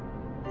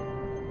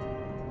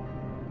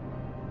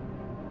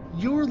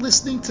You're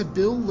listening to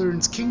Bill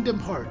Learns Kingdom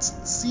Hearts,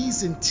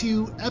 Season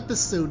 2,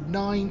 Episode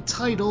 9,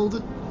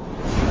 titled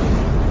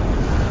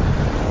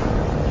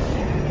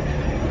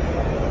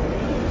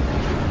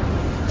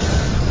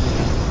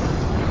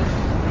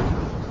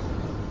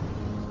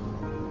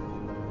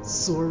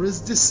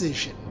Sora's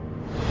Decision.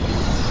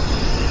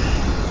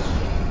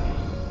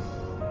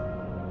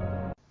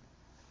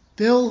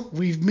 Bill,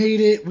 we've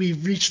made it.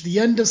 We've reached the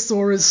end of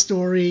Sora's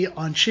story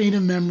on Chain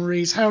of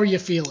Memories. How are you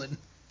feeling?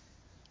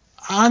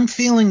 I'm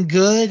feeling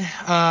good.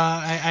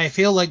 I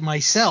feel like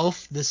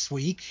myself this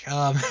week,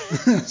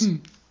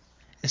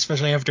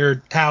 especially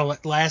after how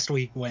last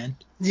week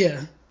went.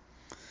 Yeah.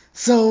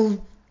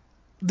 So,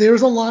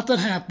 there's a lot that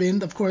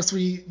happened. Of course,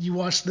 you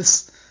watched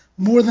this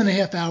more than a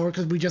half hour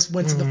because we just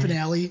went to the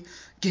finale.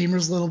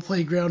 Gamer's Little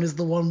Playground is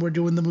the one we're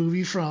doing the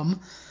movie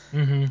from.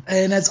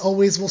 And as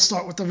always, we'll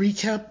start with the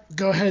recap.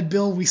 Go ahead,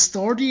 Bill. We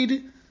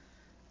started,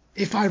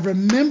 if I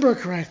remember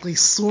correctly,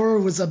 Sora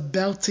was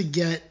about to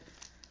get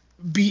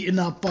beaten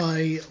up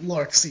by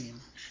Larxene.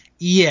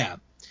 Yeah.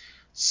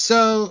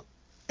 So,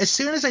 as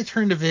soon as I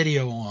turned the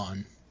video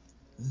on,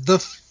 the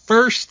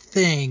first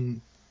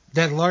thing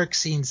that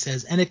Larxene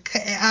says, and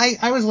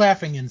I was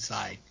laughing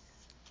inside.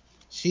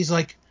 She's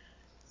like,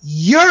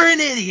 "You're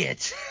an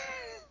idiot!"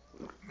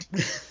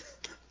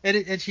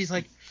 and she's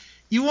like,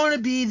 "You want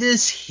to be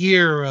this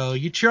hero.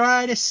 You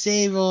try to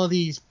save all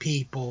these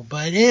people,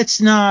 but it's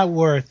not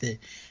worth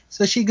it."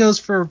 So she goes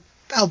for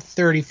about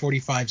 30,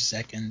 45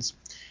 seconds.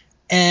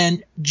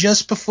 And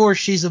just before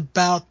she's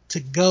about to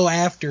go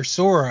after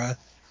Sora,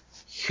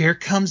 here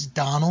comes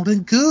Donald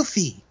and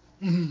Goofy.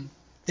 Mm-hmm.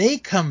 They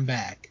come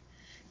back.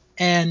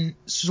 And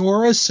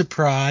Sora's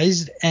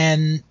surprised,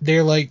 and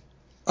they're like,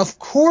 "Of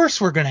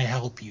course we're going to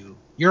help you.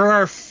 You're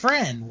our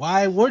friend.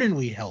 Why wouldn't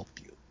we help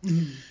you?"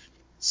 Mm-hmm.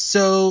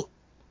 So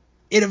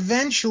it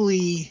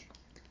eventually,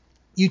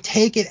 you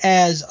take it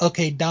as,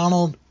 okay,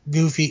 Donald,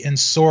 Goofy, and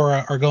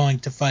Sora are going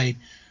to fight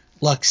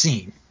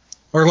Larxene.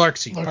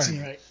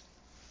 Larxene, right.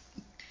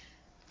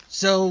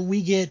 So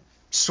we get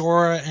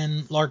Sora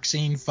and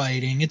Larxene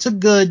fighting. It's a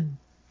good,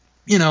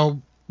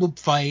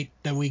 fight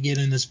that we get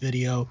in this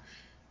video.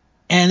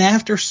 And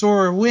after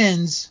Sora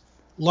wins,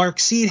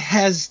 Larxene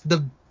has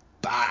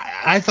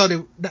I thought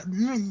it,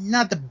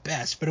 not the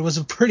best, but it was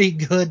a pretty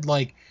good,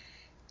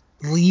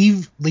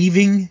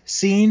 leaving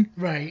scene.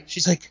 Right.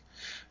 She's like,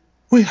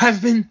 "We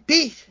have been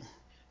beat,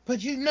 but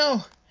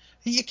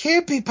it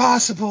can't be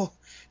possible.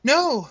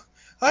 No,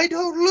 I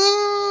don't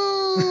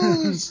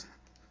lose."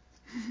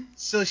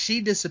 So she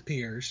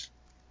disappears.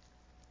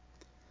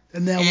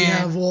 And now we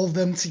have all of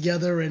them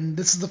together, and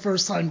this is the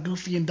first time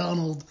Goofy and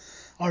Donald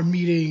are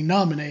meeting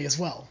Naminé as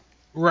well.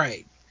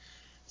 Right.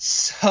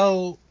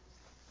 So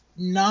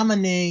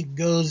Naminé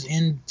goes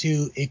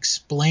into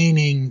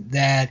explaining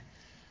that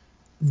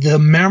the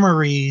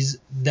memories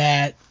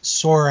that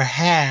Sora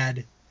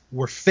had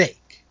were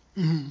fake.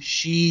 Mm-hmm.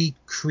 She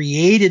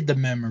created the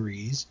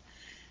memories,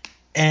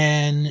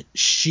 and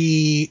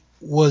she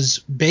was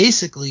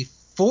basically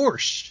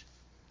forced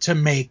to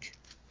make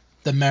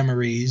the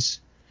memories.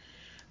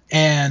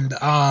 And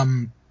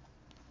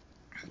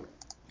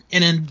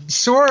then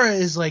Sora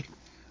is like,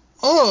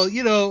 "Oh,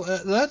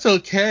 that's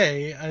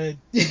okay."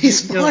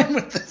 He's fine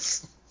with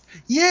this.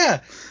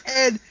 Yeah,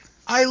 and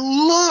I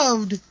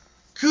loved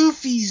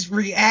Goofy's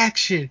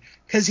reaction,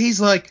 because he's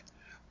like,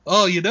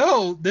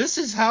 "Oh, this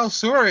is how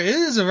Sora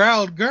is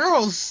around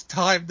girls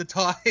time to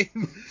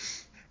time."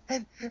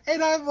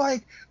 And I'm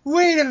like,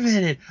 "Wait a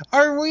minute,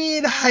 are we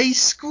in high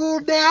school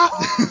now?"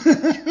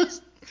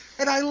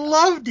 And I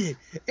loved it.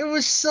 It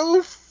was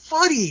so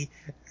funny.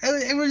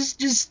 It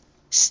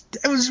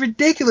was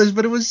ridiculous,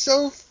 but it was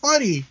so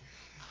funny.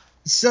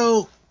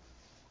 So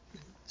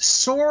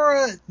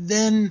Sora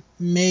then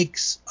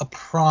makes a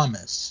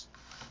promise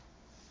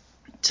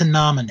to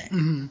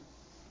Naminé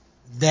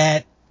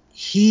that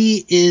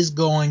he is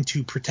going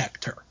to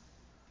protect her.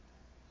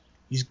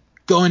 He's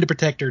going to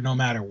protect her no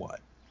matter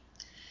what.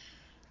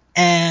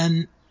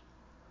 And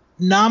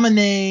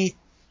Naminé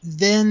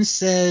then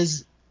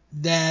says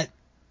that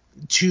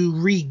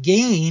to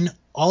regain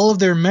all of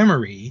their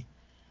memory,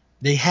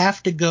 they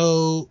have to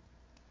go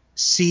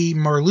see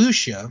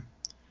Marluxia,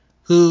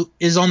 who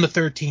is on the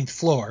 13th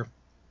floor.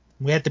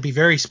 We have to be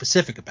very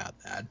specific about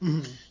that.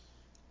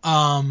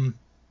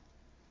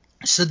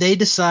 So they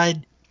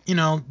decide,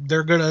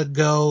 they're going to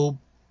go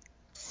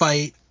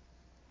fight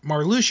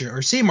Marluxia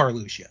or see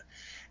Marluxia.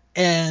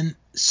 And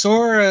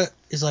Sora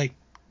is like,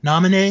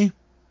 "Naminé,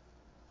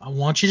 I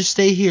want you to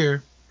stay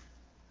here,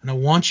 and I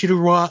want you to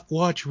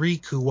watch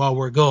Riku while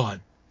we're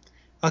gone."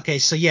 Okay,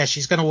 so yeah,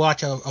 she's going to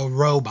watch a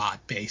robot,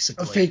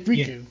 basically. A fake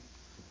Riku.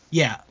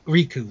 Yeah,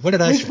 Riku. What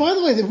did I say? Which, by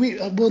the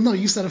way,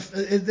 you said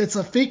it's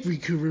a fake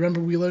Riku. Remember,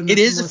 we learned that it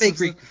is from a fake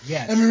episode. Riku,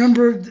 yes. And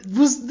remember,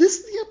 was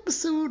this the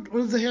episode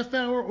or the half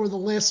hour or the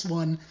last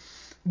one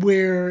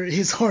where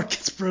his heart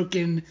gets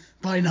broken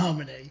by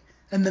Naminé?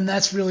 And then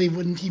that's really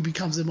when he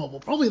becomes immobile.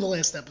 Probably the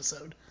last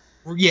episode.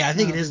 Yeah, I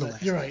think it is the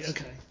last. You're right,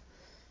 okay.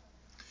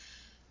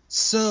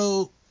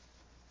 So,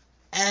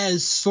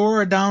 as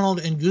Sora, Donald,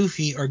 and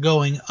Goofy are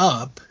going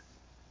up,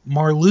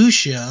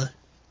 Marluxia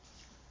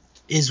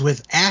is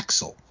with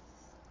Axel.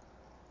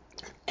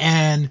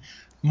 And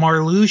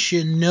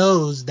Marluxia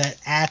knows that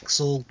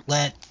Axel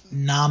let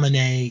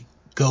Naminé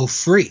go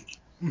free.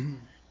 Mm-hmm.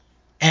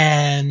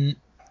 And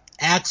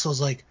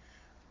Axel's like,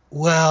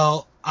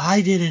 well,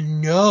 I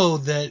didn't know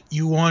that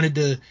you wanted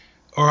to,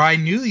 or I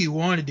knew you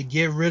wanted to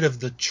get rid of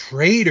the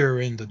traitor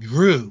in the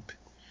group.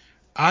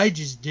 I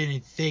just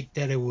didn't think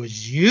that it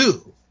was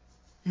you.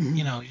 Mm-hmm.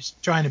 You know, he's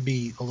trying to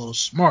be a little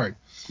smart.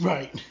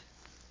 Right.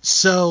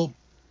 So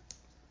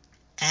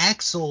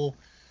Axel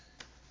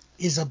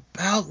is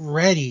about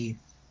ready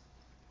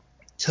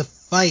to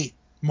fight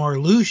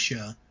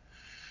Marluxia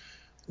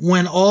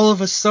when all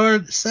of a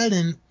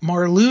sudden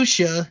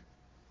Marluxia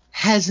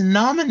has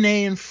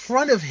Naminé in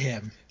front of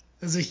him.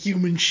 As a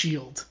human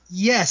shield.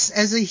 Yes,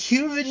 as a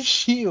human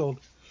shield.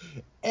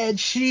 And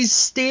she's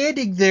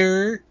standing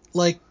there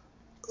like,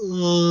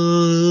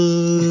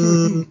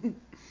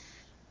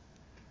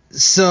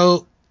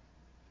 So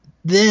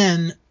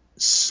then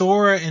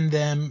Sora and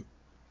them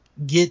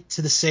get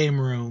to the same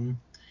room,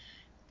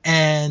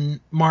 and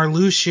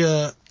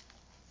Marluxia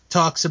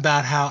talks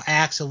about how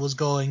Axel was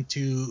going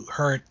to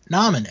hurt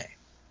Naminé.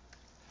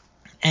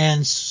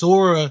 And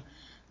Sora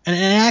and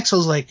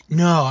Axel's like,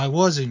 no, I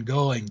wasn't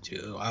going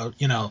to.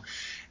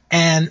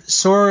 And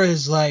Sora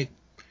is like,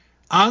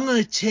 I'm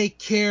going to take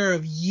care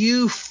of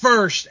you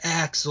first,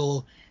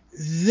 Axel.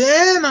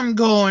 Then I'm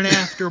going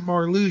after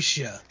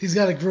Marluxia. He's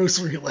got a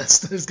grocery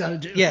list that he's got to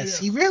do. Yes,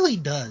 he really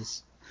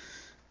does.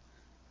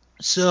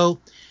 So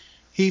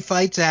he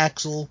fights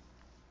Axel.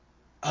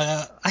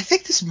 I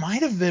think this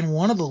might have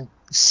been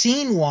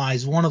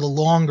scene-wise, one of the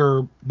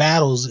longer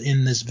battles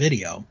in this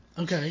video.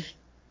 Okay.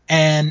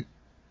 And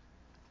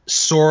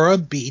Sora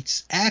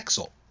beats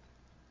Axel.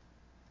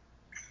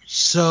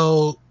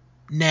 So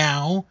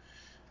now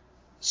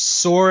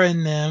Sora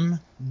and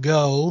them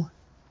go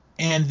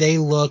and they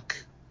look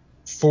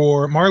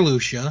for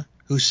Marluxia,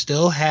 who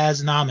still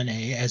has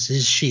Naminé as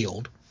his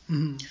shield.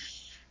 Mm-hmm.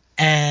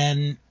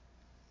 And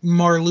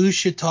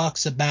Marluxia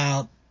talks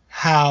about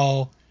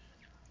how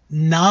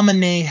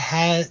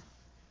Naminé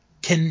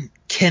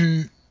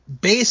can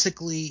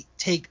basically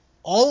take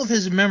all of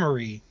his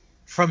memory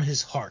from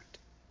his heart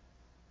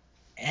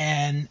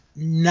and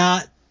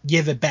not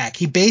give it back.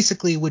 He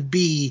basically would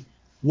be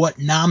what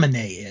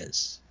Naminé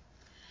is.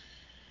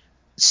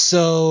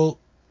 So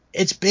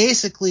it's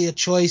basically a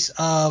choice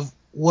of,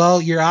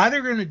 well, you're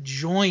either going to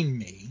join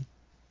me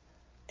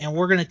and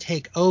we're going to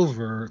take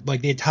over like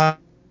the entire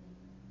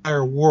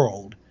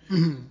world,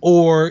 Mm-hmm.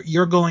 or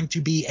you're going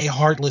to be a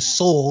heartless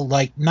soul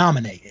like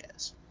Naminé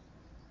is.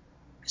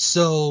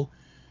 So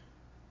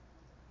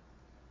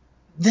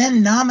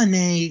then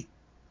Naminé,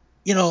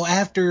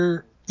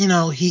 after,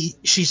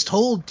 she's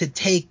told to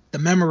take the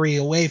memory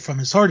away from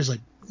his heart, is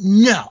like,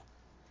 no,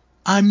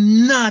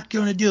 I'm not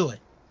going to do it.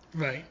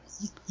 Right.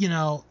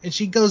 And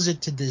she goes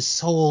into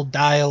this whole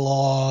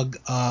dialogue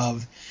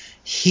of,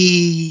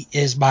 he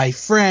is my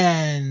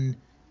friend,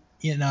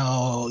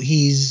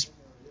 he's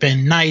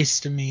been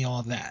nice to me,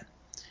 all that.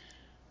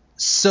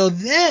 So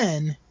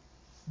then,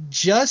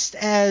 just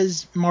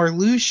as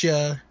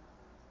Marluxia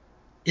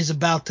is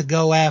about to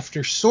go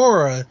after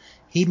Sora,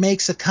 he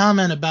makes a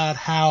comment about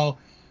how,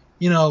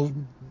 the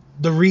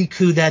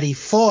Riku that he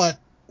fought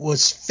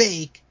was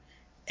fake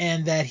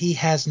and that he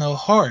has no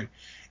heart.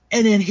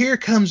 And then here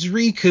comes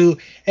Riku,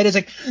 and it's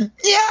like,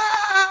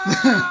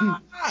 yeah!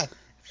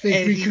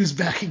 Fake Riku's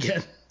back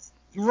again.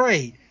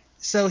 Right.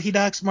 So he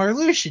knocks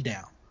Marluxia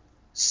down.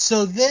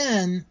 So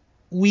then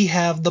we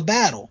have the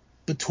battle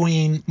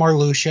between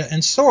Marluxia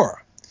and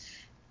Sora.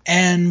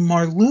 And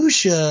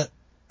Marluxia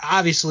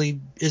obviously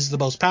is the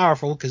most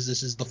powerful because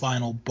this is the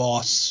final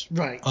boss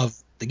of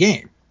the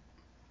game.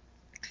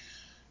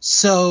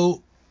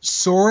 So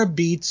Sora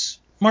beats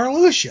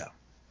Marluxia.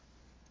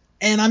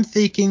 And I'm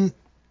thinking,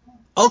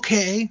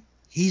 okay,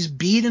 he's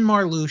beaten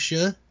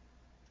Marluxia.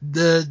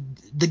 The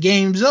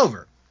game's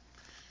over.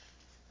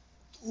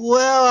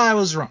 Well, I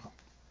was wrong.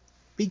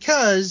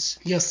 Because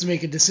he has to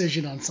make a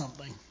decision on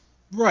something.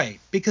 Right.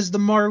 Because the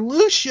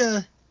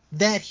Marluxia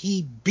that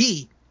he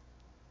beat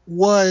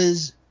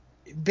was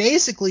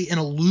basically an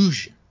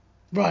illusion.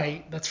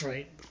 Right, that's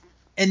right.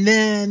 And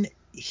then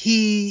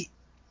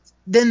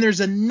there's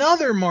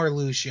another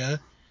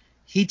Marluxia.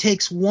 He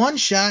takes one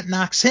shot,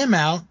 knocks him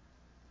out.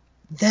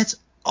 That's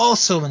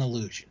also an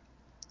illusion.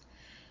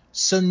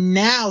 So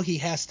now he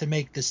has to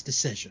make this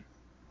decision.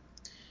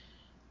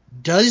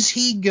 Does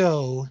he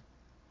go...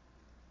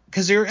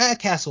 Because they're at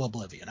Castle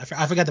Oblivion.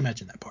 I forgot to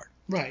mention that part.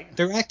 Right.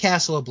 They're at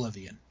Castle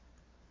Oblivion.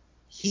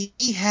 He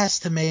has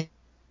to make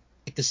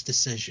this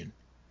decision.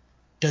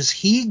 Does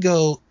he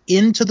go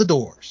into the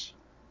doors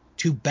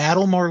to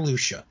battle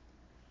Marluxia,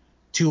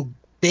 to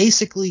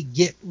basically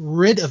get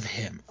rid of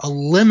him,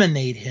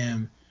 eliminate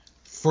him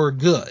for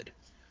good?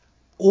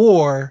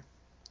 Or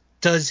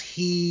does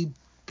he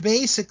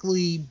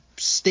basically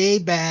stay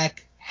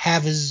back,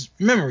 have his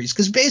memories?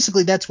 Because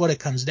basically that's what it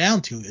comes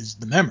down to, is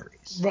the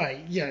memories.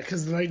 Right, yeah,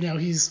 because right now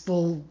he's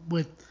full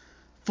with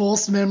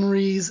false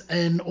memories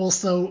and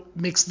also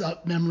mixed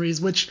up memories,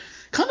 which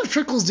kind of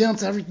trickles down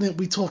to everything that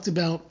we talked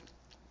about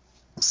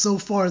so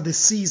far this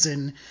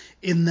season,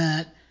 in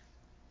that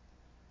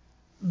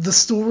the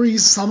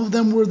stories, some of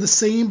them were the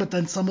same, but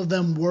then some of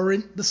them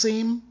weren't the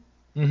same.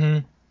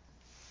 Mm-hmm.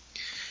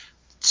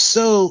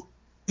 So,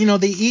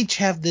 they each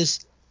have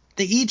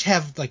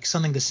like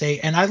something to say,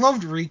 and I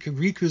loved Riku.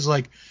 Riku's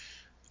like,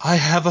 I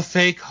have a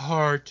fake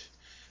heart,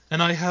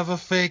 and I have a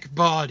fake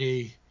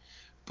body,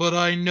 but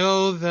I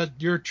know that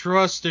your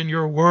trust and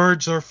your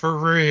words are for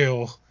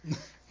real.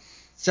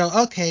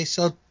 So, okay,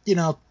 so,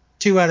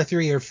 2 out of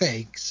 3 are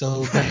fake,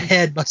 so the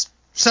head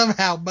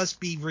must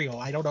be real.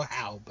 I don't know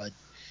how, but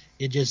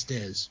it just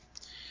is.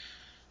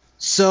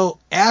 So,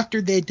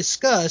 after they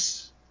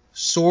discuss,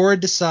 Sora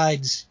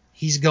decides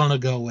he's gonna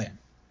go in.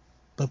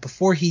 But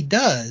before he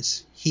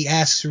does, he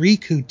asks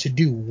Riku to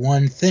do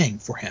one thing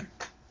for him.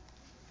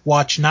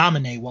 Watch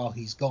Naminé while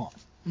he's gone.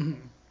 Mm-hmm.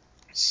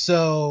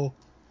 So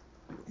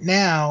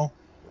now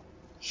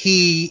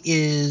he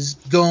is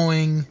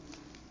going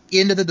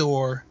into the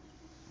door,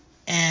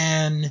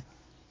 and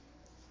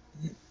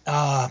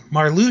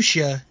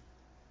Marluxia,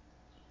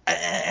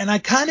 and I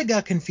kind of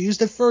got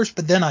confused at first,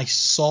 but then I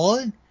saw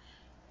it.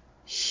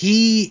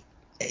 He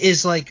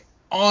is like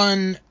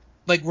on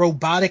like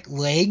robotic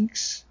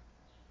legs.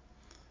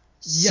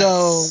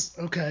 Yes.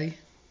 Okay.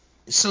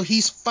 So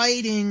he's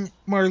fighting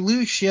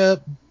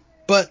Marluxia,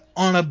 but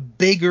on a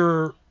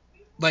bigger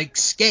like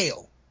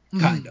scale,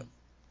 kind of.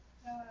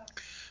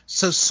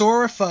 So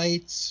Sora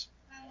fights,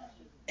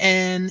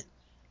 and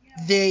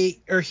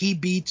he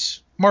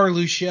beats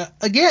Marluxia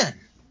again.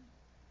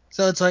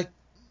 So it's like,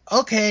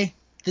 okay,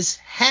 this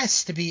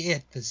has to be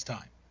it this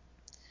time.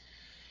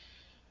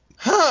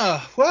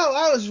 Well,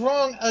 I was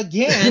wrong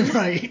again.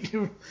 Right.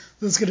 I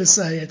was going to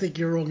say, I think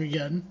you're wrong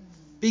again.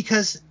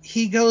 Because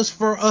he goes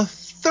for a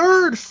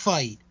third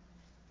fight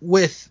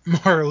with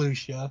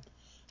Marluxia.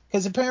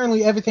 Because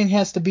apparently everything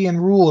has to be in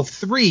rule of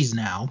threes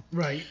now.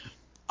 Right.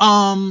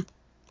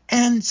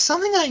 And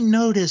something I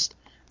noticed,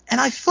 and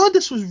I thought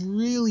this was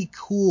really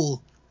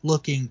cool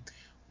looking,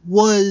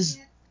 was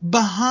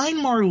behind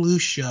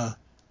Marluxia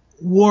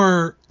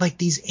were like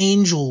these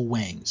angel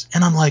wings.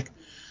 And I'm like,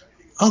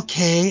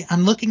 okay,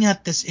 I'm looking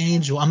at this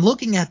angel. I'm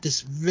looking at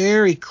this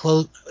very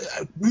close,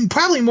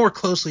 probably more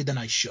closely than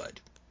I should.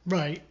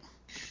 Right.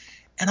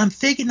 And I'm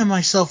thinking to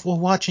myself, well,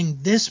 watching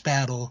this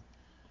battle,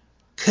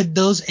 could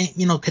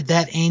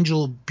that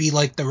angel be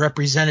like the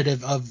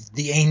representative of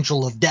the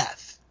angel of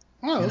death?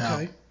 Oh,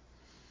 okay.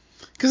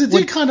 Because it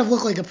did kind of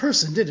look like a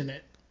person, didn't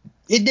it?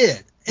 It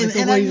did. Like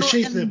the way the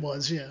shape it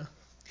was, yeah.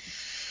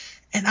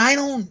 And I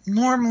don't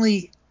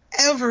normally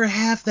ever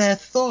have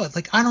that thought.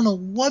 Like, I don't know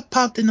what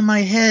popped into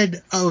my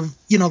head of,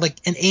 like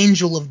an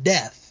angel of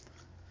death.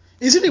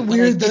 Isn't it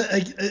weird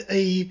that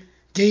a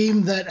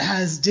game that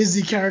has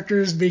Disney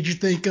characters made you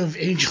think of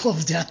Angel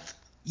of Death?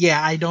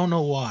 Yeah, I don't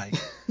know why.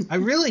 I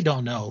really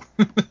don't know.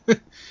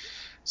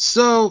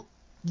 So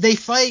they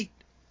fight,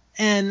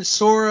 and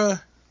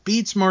Sora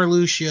beats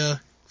Marluxia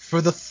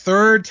for the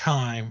third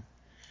time,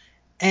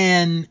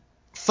 and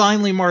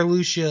finally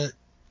Marluxia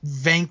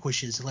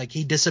vanquishes. Like,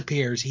 he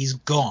disappears. He's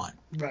gone.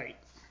 Right.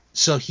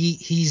 So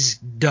he's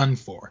done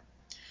for.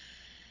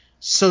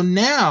 So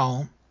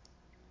now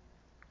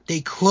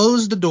they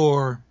close the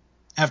door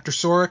after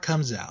Sora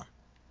comes out,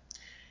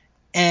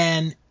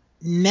 and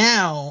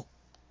now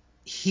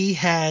he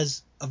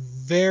has a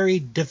very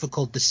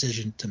difficult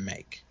decision to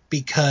make,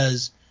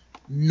 because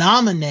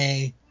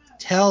Naminé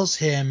tells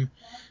him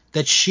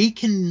that she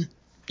can,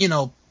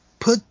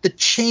 put the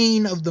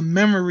chain of the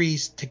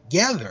memories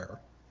together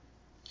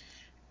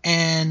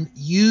and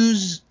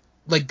use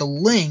like the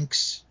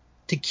links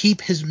to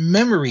keep his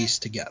memories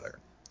together.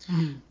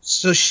 Mm-hmm.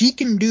 So she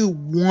can do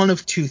one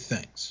of two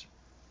things.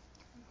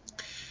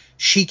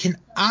 She can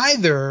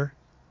either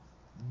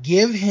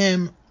give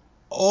him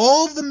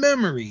all the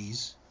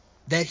memories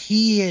that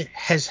he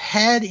has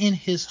had in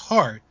his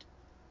heart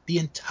the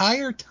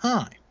entire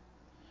time,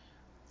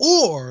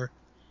 or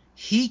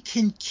he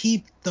can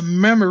keep the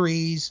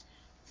memories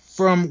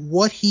from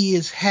what he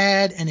has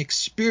had and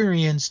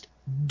experienced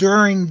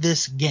during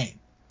this game.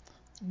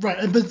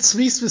 Right, but to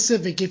be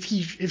specific, if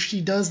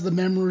she does the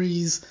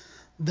memories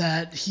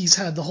that he's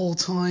had the whole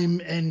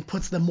time and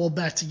puts them all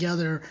back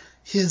together,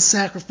 his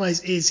sacrifice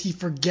is he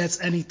forgets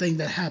anything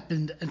that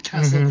happened at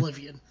Castle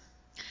Oblivion.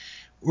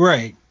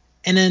 Right.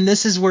 And then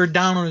this is where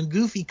Donald and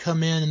Goofy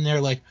come in, and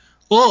they're like,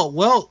 oh,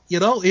 well,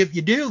 if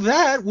you do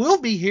that,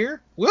 we'll be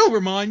here. We'll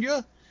remind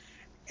you.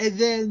 And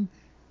then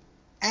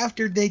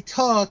after they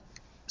talk,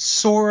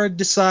 Sora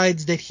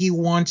decides that he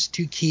wants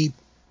to keep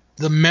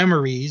the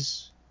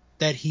memories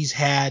that he's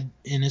had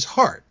in his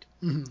heart.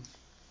 Mm-hmm.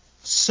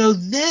 So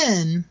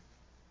then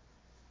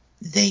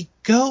they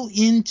go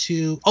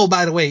into... Oh,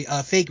 by the way,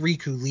 fake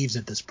Riku leaves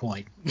at this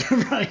point.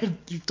 Right.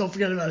 You don't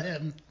forget about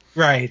him.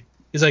 Right.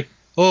 He's like,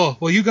 oh,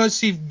 well, you guys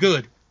seem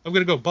good. I'm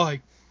going to go.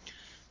 Bye.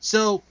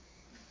 So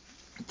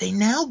they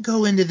now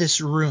go into this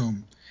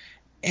room,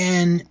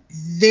 and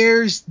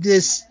there's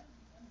this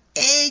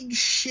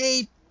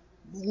egg-shaped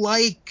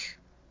like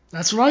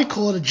That's what I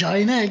call it, a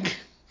giant egg.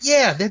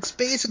 Yeah, that's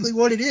basically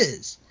what it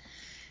is.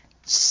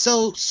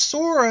 So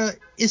Sora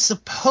is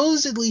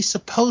supposedly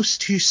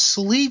supposed to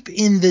sleep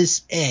in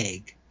this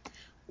egg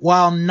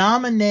while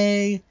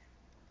Naminé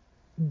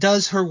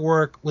does her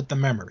work with the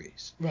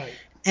memories. Right.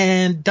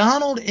 And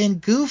Donald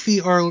and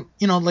Goofy are,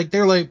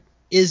 they're like,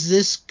 is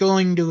this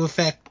going to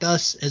affect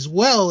us as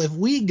well if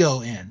we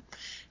go in?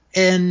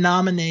 And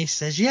Naminé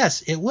says,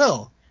 yes, it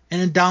will.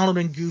 And then Donald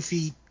and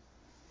Goofy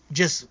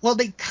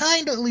they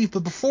kind of leave,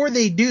 but before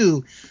they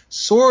do,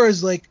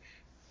 Sora's like,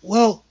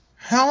 well,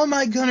 how am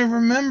I going to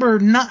remember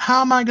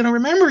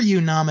you,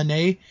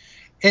 Naminé?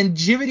 And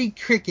Jiminy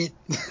Cricket,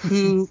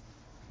 who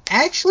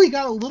actually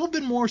got a little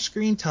bit more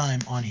screen time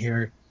on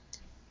here,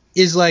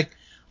 is like,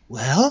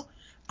 well,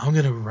 I'm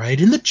going to write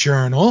in the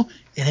journal,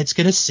 and it's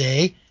going to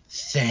say,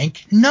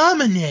 thank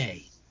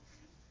Naminé.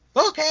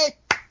 Okay,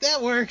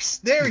 that works.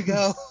 There we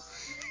go.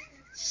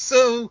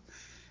 So,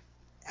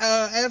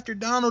 after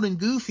Donald and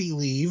Goofy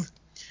leave,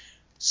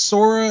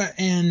 Sora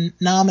and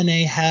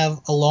Naminé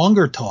have a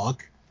longer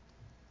talk,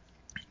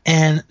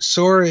 and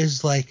Sora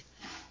is like,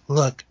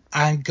 look,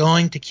 I'm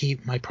going to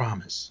keep my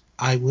promise.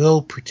 I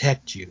will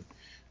protect you.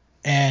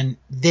 And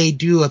they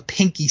do a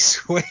pinky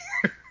swear.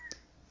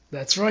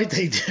 That's right,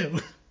 they do.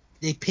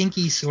 They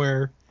pinky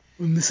swear.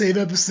 In the same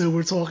episode,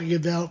 we're talking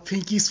about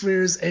pinky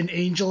swears and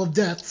Angel of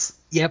Deaths.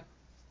 Yep.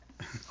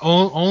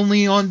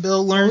 Only on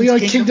Bill Learns Only on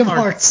Kingdom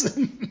Hearts.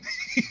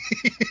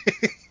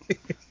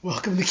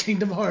 Welcome to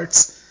Kingdom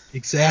Hearts.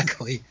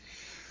 Exactly.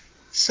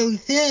 So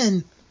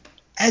then,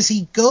 as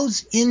he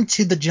goes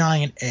into the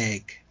giant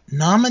egg,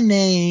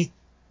 Naminé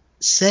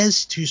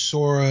says to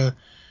Sora,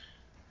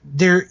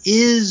 there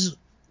is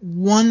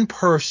one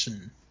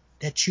person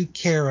that you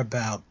care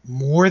about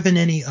more than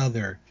any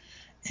other,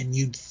 and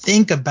you'd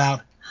think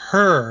about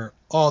her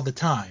all the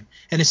time.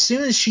 And as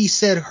soon as she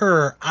said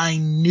her, I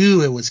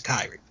knew it was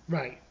Kairi.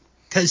 Right.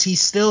 Because he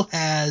still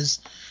has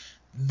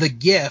the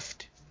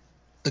gift,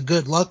 the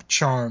good luck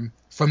charm,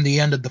 from the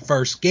end of the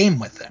first game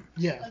with him.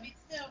 Yeah.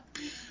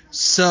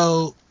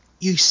 So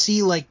you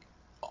see, like,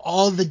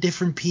 all the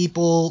different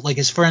people, like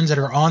his friends that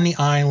are on the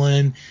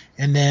island,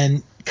 and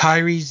then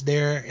Kairi's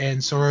there,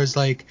 and Sora's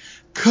like,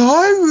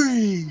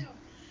 Kairi!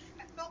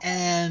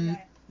 And,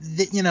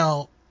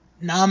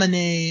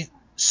 Naminé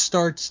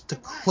starts to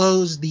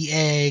close the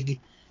egg,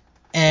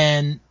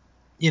 and,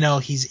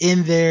 he's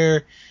in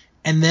there,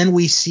 and then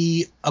we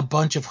see a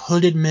bunch of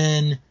hooded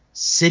men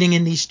sitting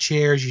in these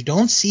chairs. You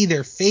don't see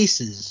their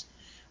faces,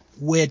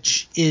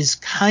 which is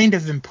kind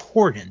of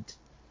important.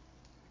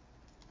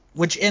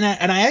 And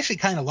I actually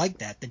kind of like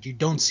that you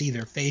don't see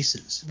their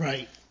faces.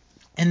 Right.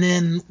 And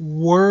then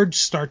words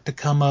start to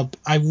come up.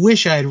 I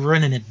wish I had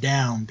written it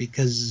down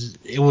because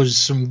it was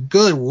some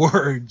good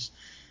words.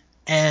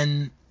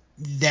 And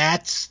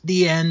that's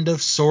the end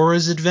of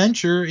Sora's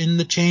adventure in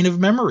the Chain of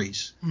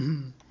Memories.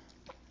 Mm-hmm.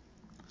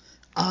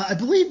 I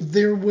believe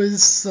there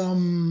was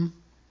some...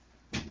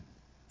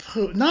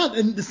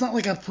 It's not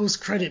like a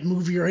post-credit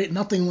movie, right?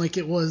 Nothing like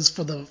it was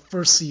for the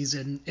first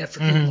season after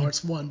Kingdom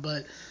Hearts 1,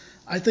 but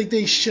I think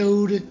they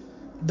showed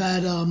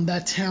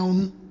that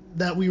town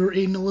that we were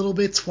in a little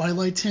bit,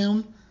 Twilight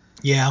Town.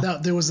 Yeah.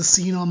 There was a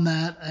scene on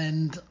that,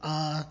 and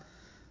I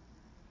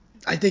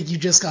think you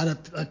just got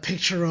a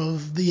picture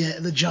of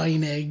the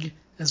giant egg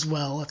as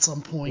well at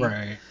some point.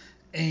 Right.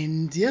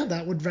 And yeah,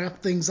 that would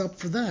wrap things up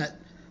for that.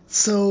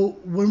 So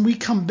when we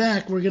come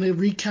back, we're going to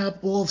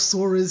recap all of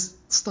Sora's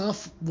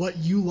stuff, what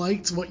you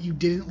liked, what you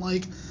didn't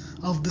like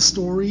of the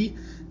story,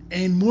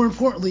 and more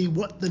importantly,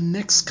 what the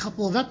next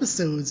couple of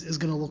episodes is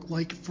going to look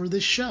like for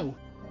this show.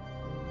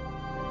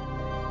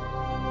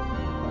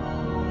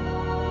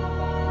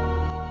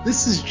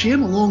 This is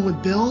Jim along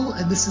with Bill,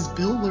 and this is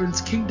Bill Learns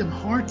Kingdom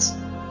Hearts.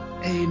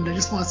 And I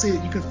just want to say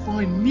that you can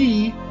find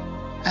me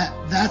at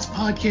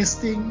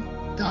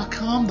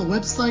that'spodcasting.com, the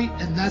website,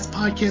 and That's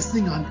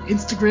Podcasting on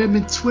Instagram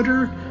and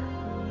Twitter.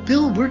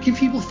 Bill, where can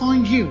people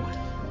find you?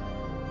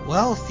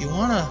 Well, if you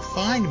want to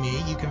find me,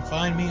 you can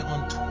find me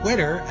on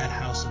Twitter at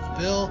House of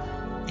Bill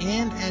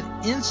and at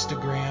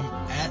Instagram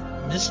at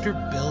Mr.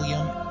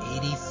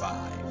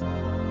 Billiam85.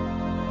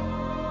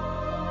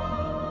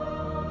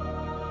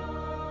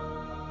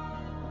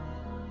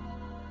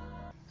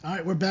 All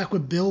right, we're back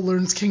with Bill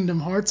Learns Kingdom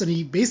Hearts, and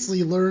he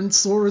basically learned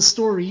Sora's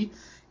story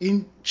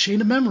in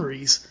Chain of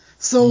Memories.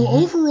 So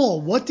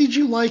overall, what did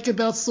you like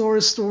about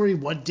Sora's story?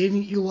 What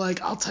didn't you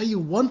like? I'll tell you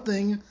one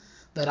thing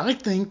that I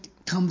think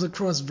comes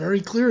across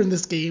very clear in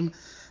this game.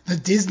 The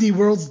Disney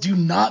worlds do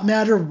not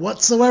matter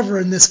whatsoever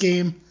in this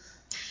game.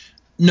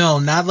 No,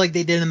 not like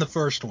they did in the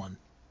first one.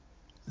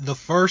 The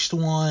first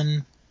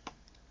one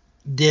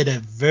did a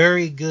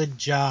very good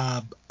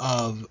job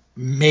of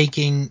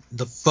making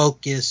the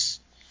focus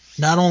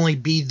not only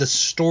be the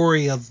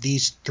story of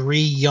these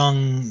three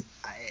young,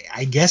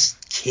 I guess,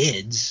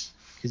 kids,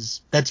 because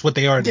that's what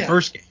they are in the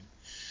first game,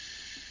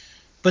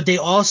 but they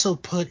also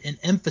put an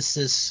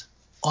emphasis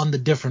on the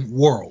different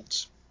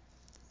worlds.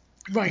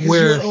 Right,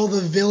 because all the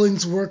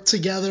villains work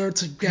together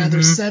to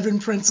gather 7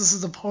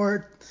 princesses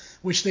apart,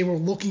 which they were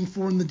looking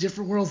for in the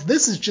different worlds.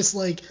 This is just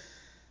like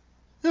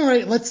all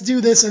right, let's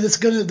do this, and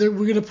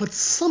we're gonna put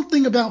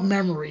something about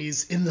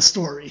memories in the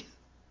story.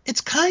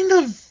 It's kind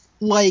of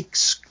like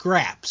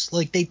scraps.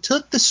 Like they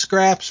took the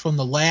scraps from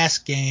the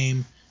last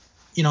game,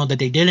 that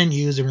they didn't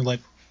use, and were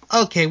like,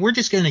 okay, we're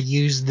just gonna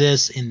use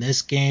this in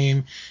this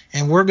game,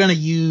 and we're gonna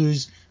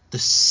use the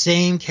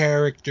same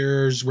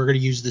characters. We're gonna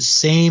use the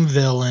same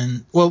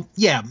villain. Well,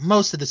 yeah,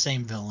 most of the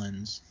same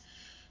villains.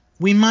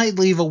 We might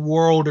leave a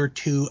world or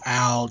two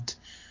out,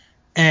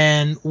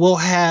 and we'll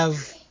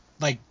have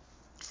like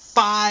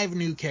 5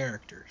 new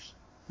characters.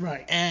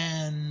 Right.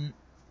 And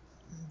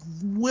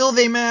will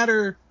they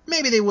matter?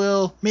 Maybe they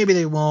will. Maybe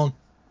they won't.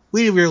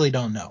 We really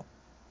don't know.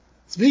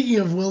 Speaking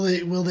of will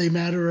they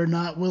matter or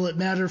not, will it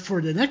matter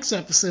for the next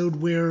episode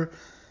where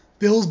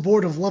Bill's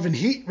Board of Love and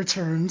Hate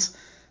returns?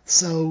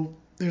 So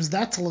there's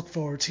that to look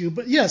forward to.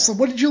 But yeah, so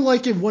what did you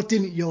like and what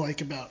didn't you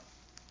like about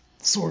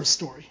Sora's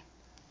story?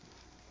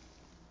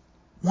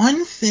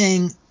 One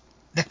thing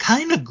that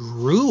kind of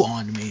grew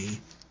on me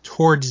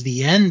towards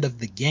the end of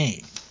the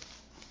game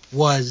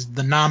was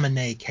the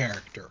Naminé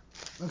character.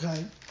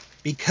 Okay.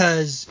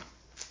 Because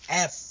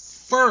at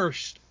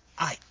first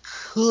I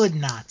could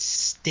not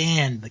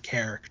stand the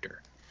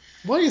character.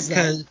 Why is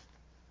that?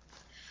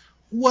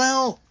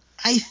 Well,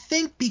 I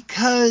think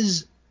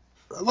because,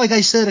 like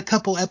I said a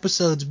couple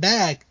episodes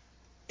back,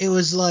 it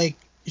was like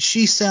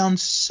she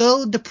sounds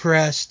so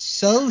depressed,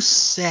 so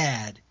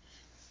sad,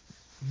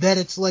 that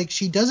it's like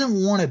she doesn't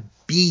want to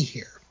be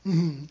here.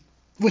 Mm-hmm.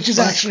 Which is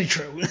actually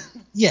true.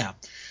 Yeah.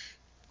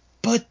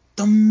 But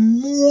the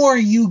more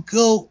you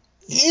go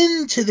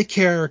into the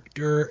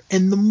character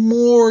and the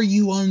more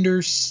you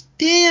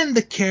understand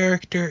the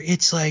character,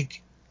 it's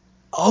like,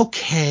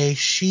 okay,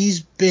 she's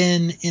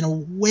been in a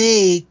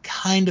way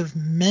kind of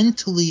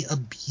mentally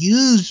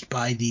abused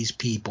by these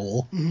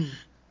people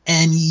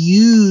and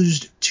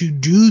used to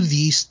do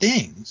these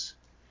things.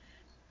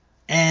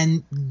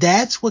 And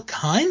that's what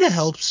kind of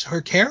helps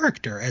her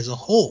character as a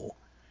whole.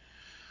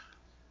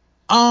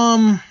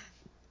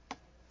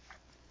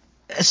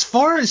 As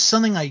far as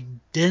something I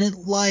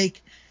didn't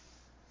like,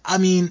 I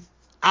mean,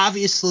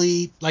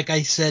 obviously, like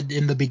I said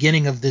in the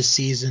beginning of this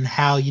season,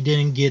 how you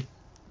didn't get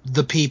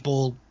the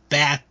people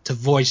back to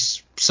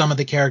voice some of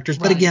the characters.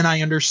 Right. But again,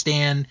 I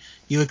understand.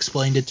 You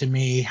explained it to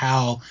me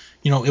how,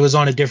 it was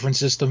on a different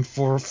system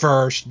for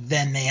first,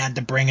 then they had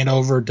to bring it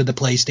over to the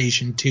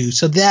PlayStation 2.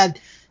 So that,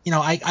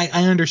 I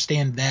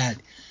understand that.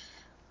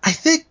 I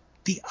think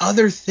the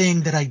other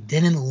thing that I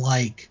didn't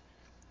like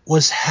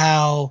was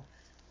how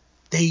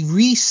they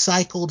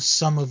recycled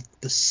some of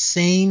the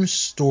same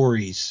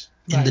stories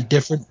in the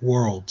different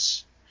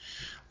worlds,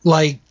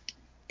 like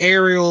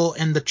Ariel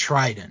and the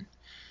Trident,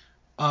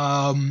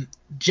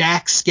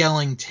 Jack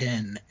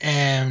Skellington,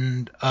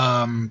 and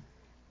I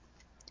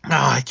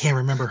can't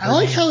remember her name. I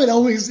like how it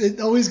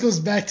always goes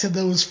back to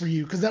those for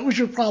you, because that was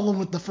your problem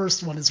with the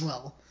first one as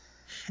well.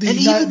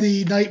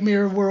 The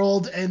Nightmare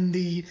world and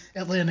the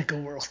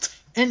Atlantica world.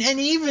 And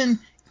even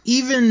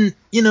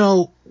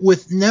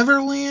with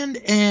Neverland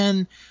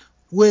and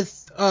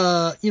with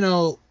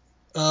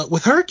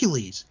with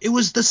Hercules, it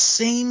was the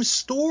same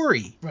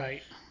story.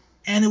 Right.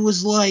 And it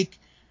was like,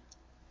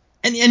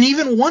 and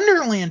even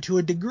Wonderland to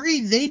a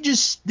degree,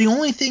 the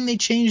only thing they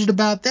changed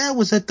about that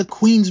was that the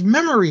Queen's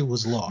memory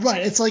was lost.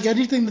 Right. It's like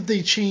anything that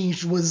they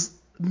changed was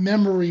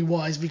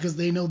memory-wise, because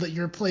they know that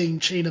you're playing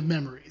Chain of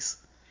Memories.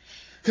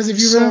 Because if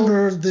you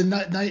remember, the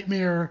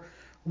Nightmare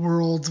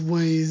world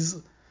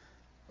was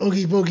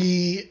Oogie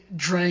Boogie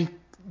drank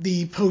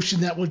the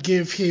potion that would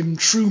give him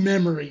true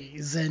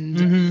memories,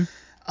 and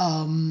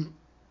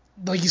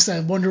like you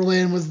said,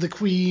 Wonderland was the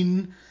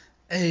Queen,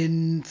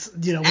 and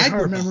with Agrabah.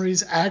 her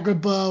memories,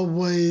 Agrabah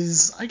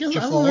was, I guess,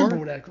 Jafar? I don't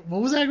remember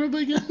what was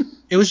Agrabah again?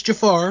 It was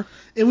Jafar.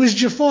 It was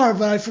Jafar,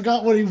 but I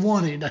forgot what he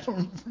wanted. I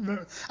don't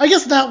remember. I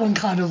guess that one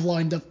kind of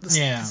lined up the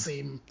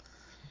same.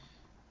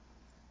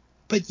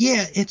 But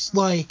yeah, it's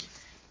like,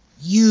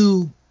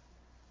 you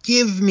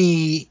give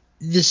me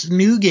this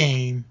new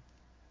game,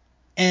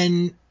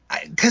 and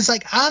because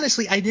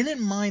honestly, I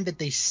didn't mind that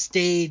they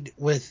stayed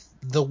with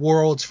the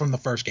worlds from the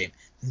first game.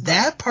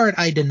 That part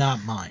I did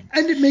not mind.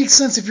 And it makes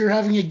sense if you're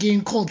having a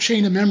game called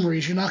Chain of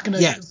Memories. You're not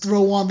going to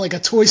throw on like a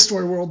Toy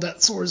Story world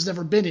that Sora's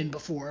never been in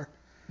before.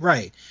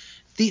 Right.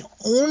 The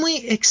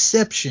only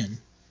exception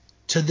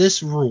to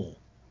this rule,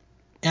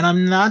 and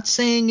I'm not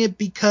saying it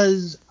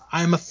because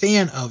I'm a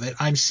fan of it,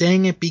 I'm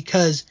saying it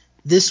because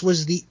this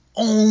was the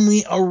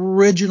only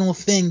original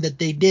thing that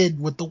they did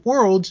with the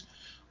worlds,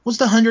 was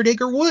the 100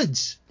 Acre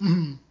Woods.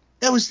 Mm-hmm.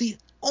 That was the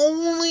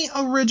only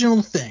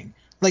original thing.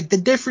 Like the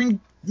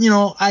different,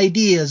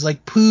 ideas,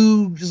 like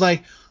Pooh is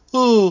like,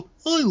 oh,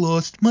 I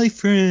lost my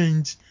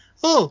friends.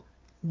 Oh,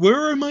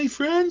 where are my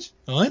friends?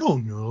 I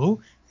don't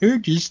know. They're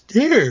just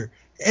there.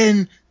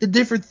 And the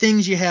different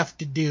things you have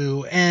to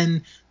do,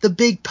 and the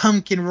big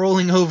pumpkin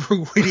rolling over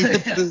Winnie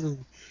the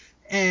Pooh,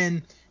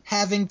 and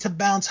having to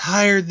bounce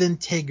higher than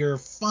Tigger,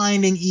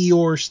 finding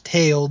Eeyore's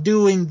tail,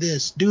 doing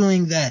this,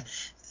 doing that.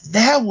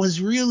 That was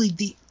really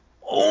the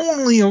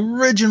only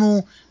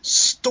original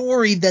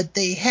story that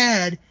they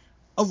had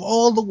of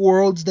all the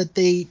worlds that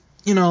they,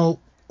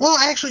 Well,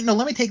 actually, no,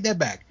 let me take that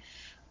back.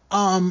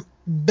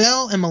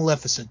 Belle and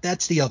Maleficent,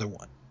 that's the other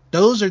one.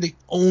 Those are the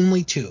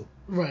only two.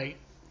 Right.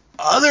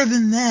 Other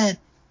than that,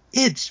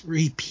 it's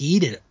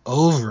repeated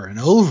over and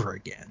over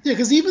again. Yeah,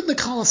 because even the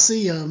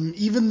Colosseum,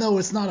 even though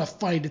it's not a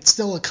fight, it's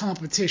still a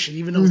competition.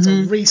 Even though it's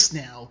a race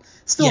now,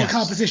 it's still a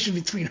competition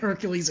between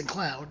Hercules and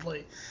Cloud.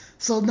 Like,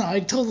 so no, I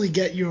totally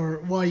get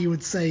why you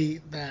would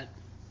say that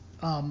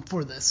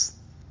for this.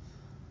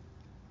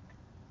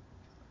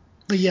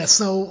 But yeah,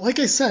 so like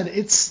I said,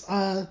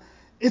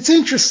 it's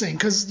interesting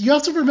because you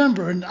have to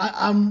remember, and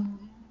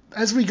I'm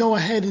as we go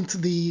ahead into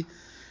the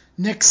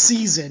next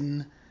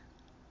season,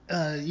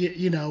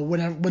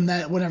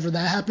 whenever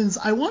that happens,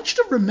 I want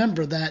you to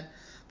remember that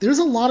there's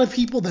a lot of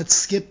people that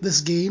skip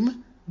this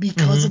game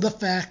because of the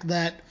fact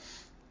that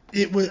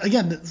it was,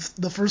 again,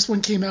 the first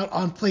one came out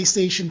on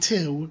PlayStation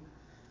 2.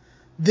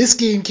 This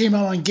game came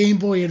out on Game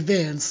Boy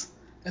Advance,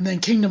 and then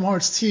Kingdom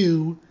Hearts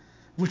 2,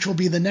 which will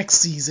be the next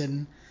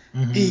season,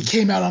 it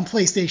came out on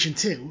PlayStation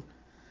 2.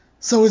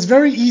 So it's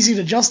very easy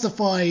to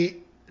justify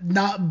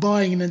not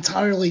buying an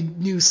entirely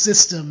new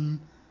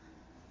system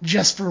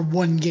just for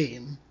one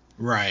game.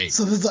 Right.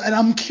 So and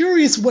I'm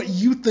curious what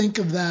you think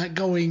of that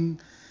going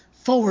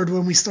forward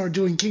when we start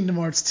doing Kingdom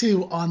Hearts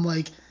 2 on,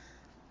 like,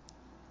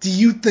 do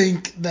you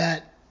think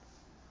that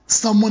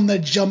someone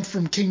that jumped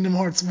from Kingdom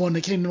Hearts 1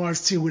 to Kingdom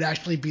Hearts 2 would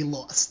actually be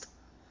lost?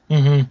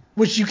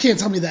 Which you can't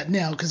tell me that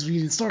now because we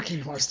didn't start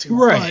Kingdom Hearts 2.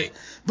 Right.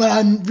 But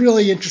I'm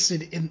really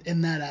interested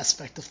in that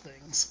aspect of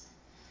things.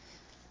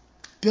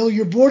 Bill,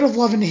 your Board of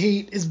Love and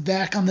Hate is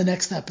back on the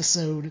next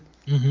episode.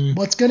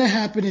 What's going to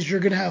happen is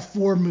you're going to have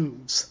 4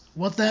 moves.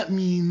 What that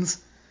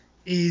means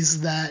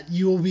is that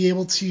you will be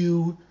able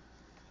to...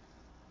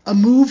 A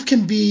move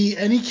can be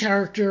any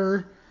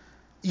character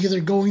either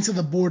going to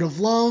the Board of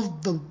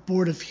Love, the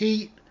Board of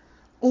Hate,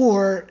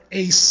 or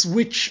a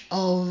switch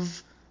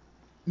of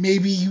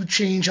maybe you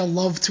change a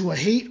love to a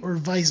hate or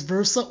vice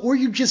versa, or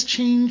you just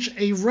change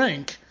a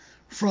rank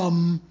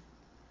from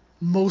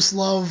most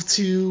love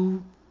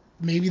to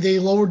maybe they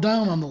lower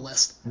down on the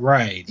list.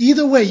 Right.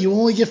 Either way, you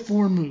only get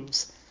 4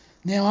 moves.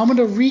 Now, I'm going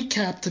to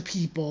recap to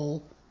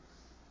people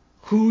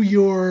who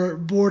your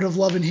Board of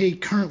Love and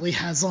Hate currently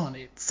has on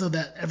it so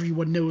that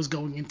everyone knows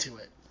going into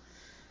it.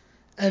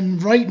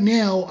 And right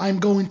now, I'm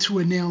going to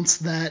announce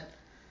that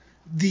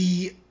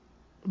the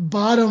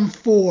bottom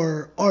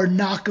 4 are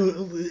not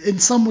in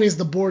some ways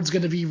the board's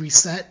going to be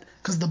reset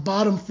because the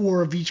bottom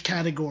 4 of each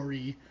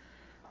category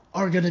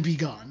are going to be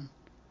gone.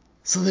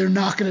 So they're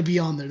not going to be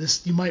on there.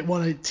 You might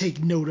want to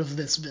take note of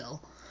this,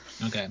 Bill.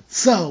 Okay.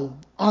 So,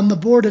 on the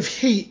Board of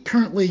Hate,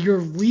 currently your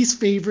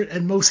least favorite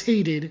and most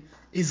hated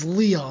is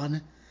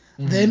Leon,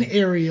 then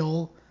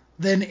Ariel,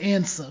 then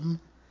Ansem.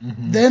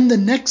 Then the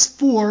next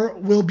 4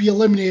 will be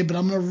eliminated, but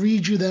I'm going to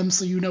read you them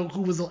so you know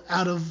who was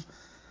out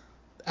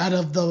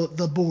of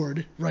the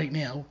board right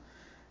now.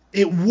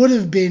 It would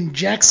have been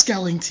Jack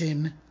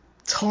Skellington,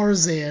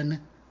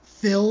 Tarzan,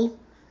 Phil,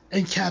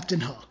 and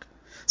Captain Hook.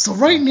 So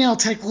right now,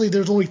 technically,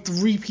 there's only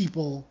 3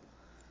 people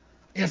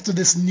after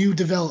this new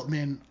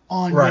development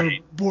on your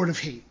Board of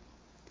Hate.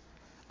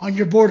 On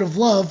your Board of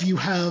Love, you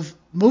have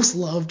most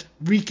loved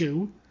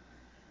Riku,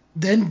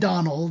 then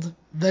Donald,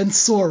 then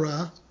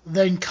Sora,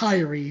 then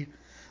Kairi.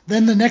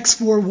 Then the next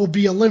 4 will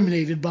be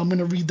eliminated, but I'm going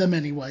to read them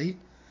anyway.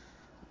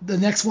 The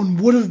next one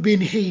would have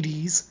been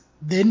Hades,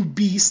 then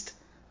Beast,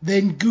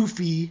 then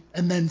Goofy,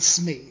 and then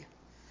Smee.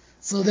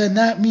 So then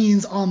that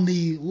means on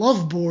the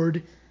love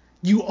board,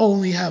 you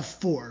only have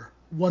 4.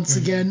 Once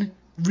again,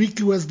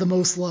 Riku as the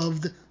most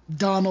loved,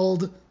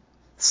 Donald,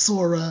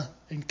 Sora,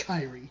 and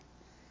Kairi.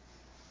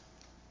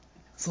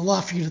 It's a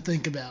lot for you to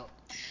think about.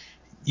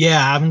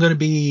 Yeah, I'm going to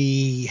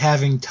be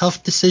having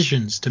tough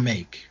decisions to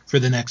make for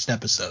the next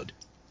episode.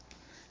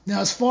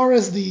 Now, as far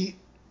as the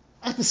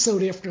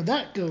episode after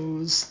that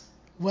goes,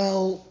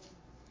 well,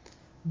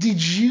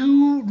 did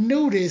you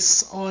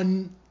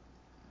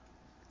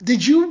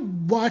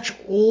watch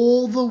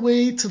all the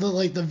way to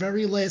the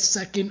very last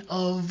second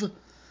of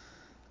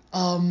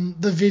the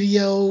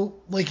video?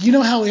 Like, you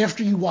know how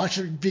after you watch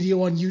a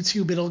video on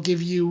YouTube, it'll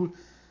give you,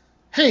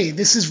 hey,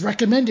 this is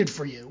recommended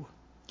for you.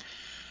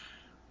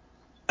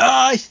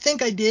 I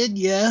think I did,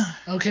 yeah.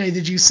 Okay,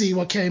 did you see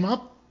what came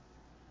up?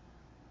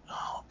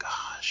 Oh,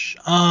 gosh.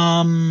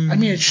 I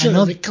mean, it should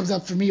have. It comes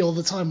up for me all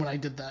the time when I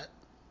did that.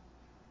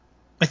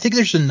 I think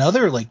there's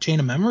another, Chain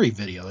of Memory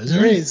video, isn't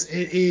there? There is.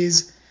 It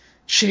is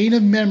Chain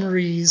of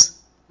Memories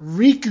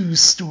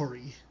Riku's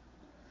story.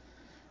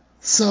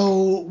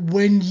 So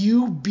when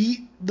you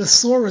beat the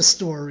Sora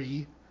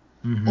story,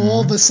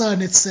 all of a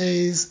sudden it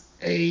says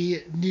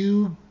a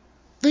new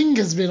thing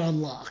has been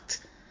unlocked.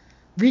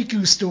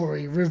 Riku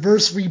story,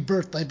 Reverse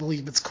Rebirth, I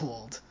believe it's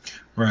called.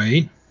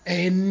 Right.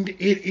 And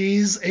it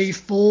is a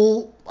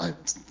full, I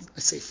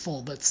say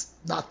full, but it's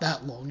not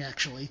that long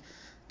actually.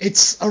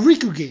 It's a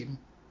Riku game.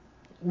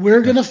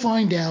 We're going to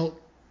find out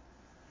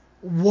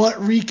what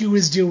Riku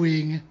is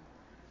doing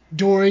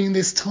during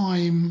this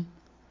time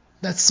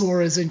that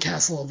Sora is in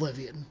Castle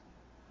Oblivion.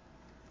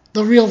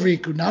 The real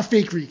Riku, not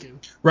fake Riku.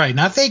 Right,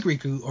 not fake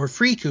Riku, or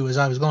Freeku as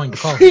I was going to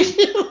call him.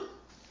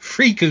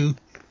 Riku.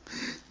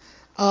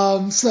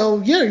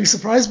 So, yeah, are you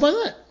surprised by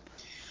that?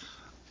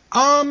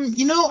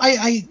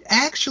 I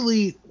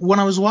actually, when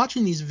I was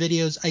watching these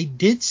videos, I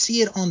did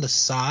see it on the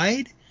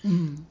side.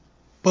 Mm.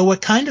 But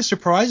what kind of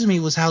surprised me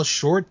was how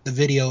short the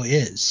video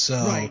is. So.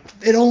 Right.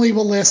 It only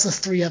will last us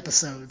 3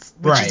 episodes,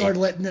 which is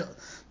Right.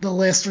 the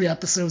last 3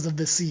 episodes of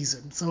this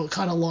season. So it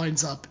kind of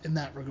lines up in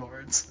that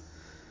regards.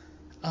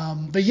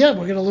 But yeah,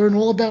 we're going to learn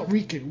all about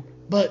Riku.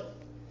 But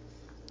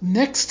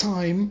next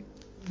time,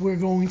 we're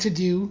going to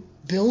do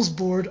Bill's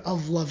Board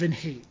of Love and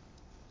Hate.